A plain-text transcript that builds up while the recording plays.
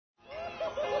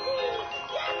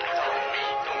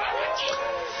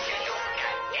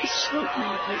so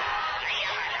evil.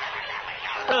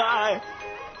 Die!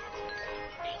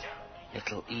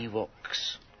 Little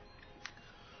Ewoks.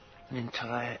 An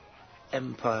entire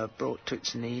empire brought to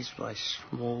its knees by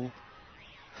small,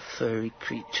 furry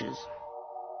creatures.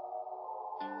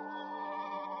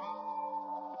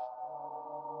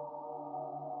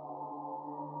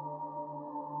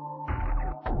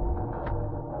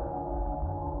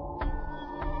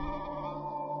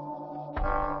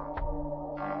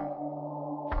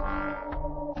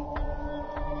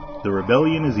 The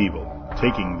Rebellion is Evil,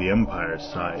 Taking the Empire's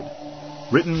Side.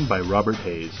 Written by Robert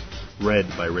Hayes. Read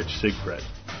by Rich Sigfred.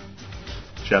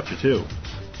 Chapter 2.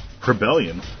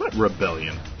 Rebellion? What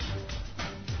rebellion?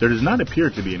 There does not appear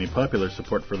to be any popular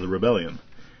support for the rebellion.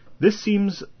 This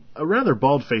seems a rather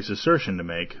bald-faced assertion to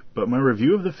make, but my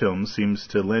review of the film seems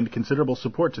to lend considerable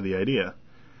support to the idea.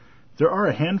 There are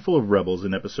a handful of rebels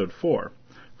in Episode 4.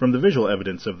 From the visual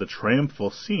evidence of the triumphal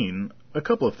scene, a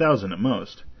couple of thousand at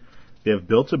most. They have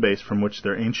built a base from which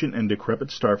their ancient and decrepit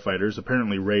starfighters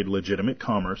apparently raid legitimate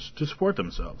commerce to support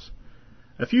themselves.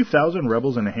 A few thousand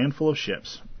rebels and a handful of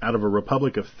ships, out of a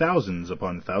republic of thousands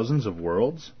upon thousands of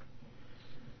worlds?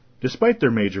 Despite their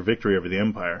major victory over the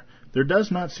Empire, there does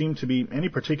not seem to be any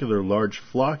particular large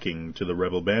flocking to the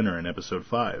rebel banner in Episode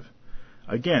 5.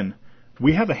 Again,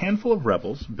 we have a handful of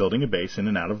rebels building a base in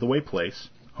an out-of-the-way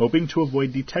place, hoping to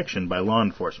avoid detection by law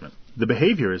enforcement. The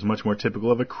behavior is much more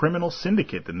typical of a criminal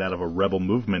syndicate than that of a rebel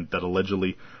movement that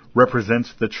allegedly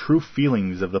represents the true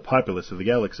feelings of the populace of the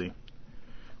galaxy.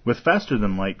 With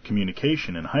faster-than-light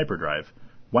communication and hyperdrive,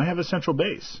 why have a central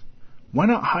base? Why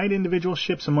not hide individual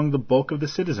ships among the bulk of the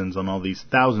citizens on all these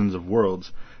thousands of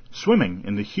worlds, swimming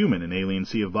in the human and alien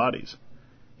sea of bodies?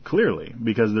 Clearly,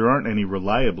 because there aren't any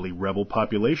reliably rebel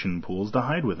population pools to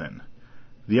hide within.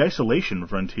 The isolation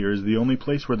frontier is the only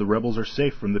place where the rebels are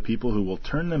safe from the people who will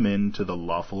turn them in to the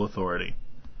lawful authority.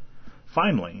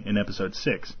 Finally, in Episode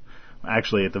 6,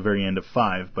 actually at the very end of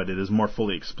 5, but it is more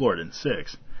fully explored in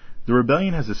 6, the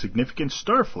rebellion has a significant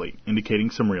star fleet, indicating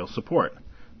some real support.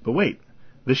 But wait,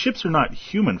 the ships are not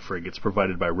human frigates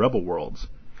provided by rebel worlds.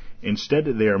 Instead,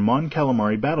 they are Mon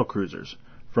Calamari battlecruisers,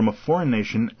 from a foreign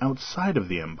nation outside of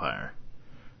the Empire.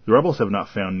 The rebels have not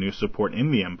found new support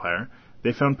in the Empire.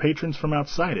 They found patrons from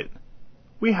outside it.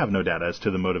 We have no data as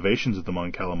to the motivations of the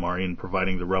Mon Calamari in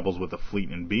providing the rebels with a fleet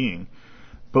and being,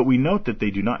 but we note that they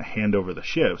do not hand over the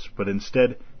ships, but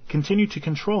instead continue to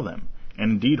control them,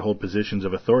 and indeed hold positions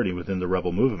of authority within the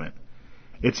rebel movement.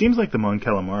 It seems like the Mon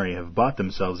Calamari have bought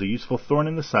themselves a useful thorn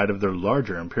in the side of their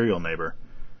larger imperial neighbor,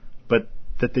 but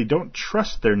that they don't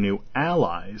trust their new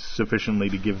allies sufficiently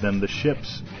to give them the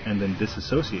ships and then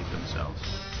disassociate themselves.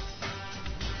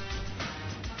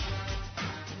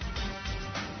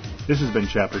 This has been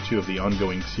Chapter 2 of the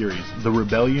ongoing series, The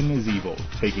Rebellion is Evil,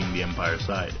 Taking the Empire's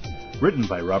Side, written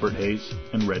by Robert Hayes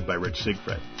and read by Rich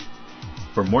Sigfred.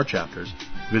 For more chapters,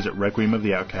 visit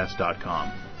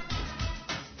requiemoftheoutcast.com.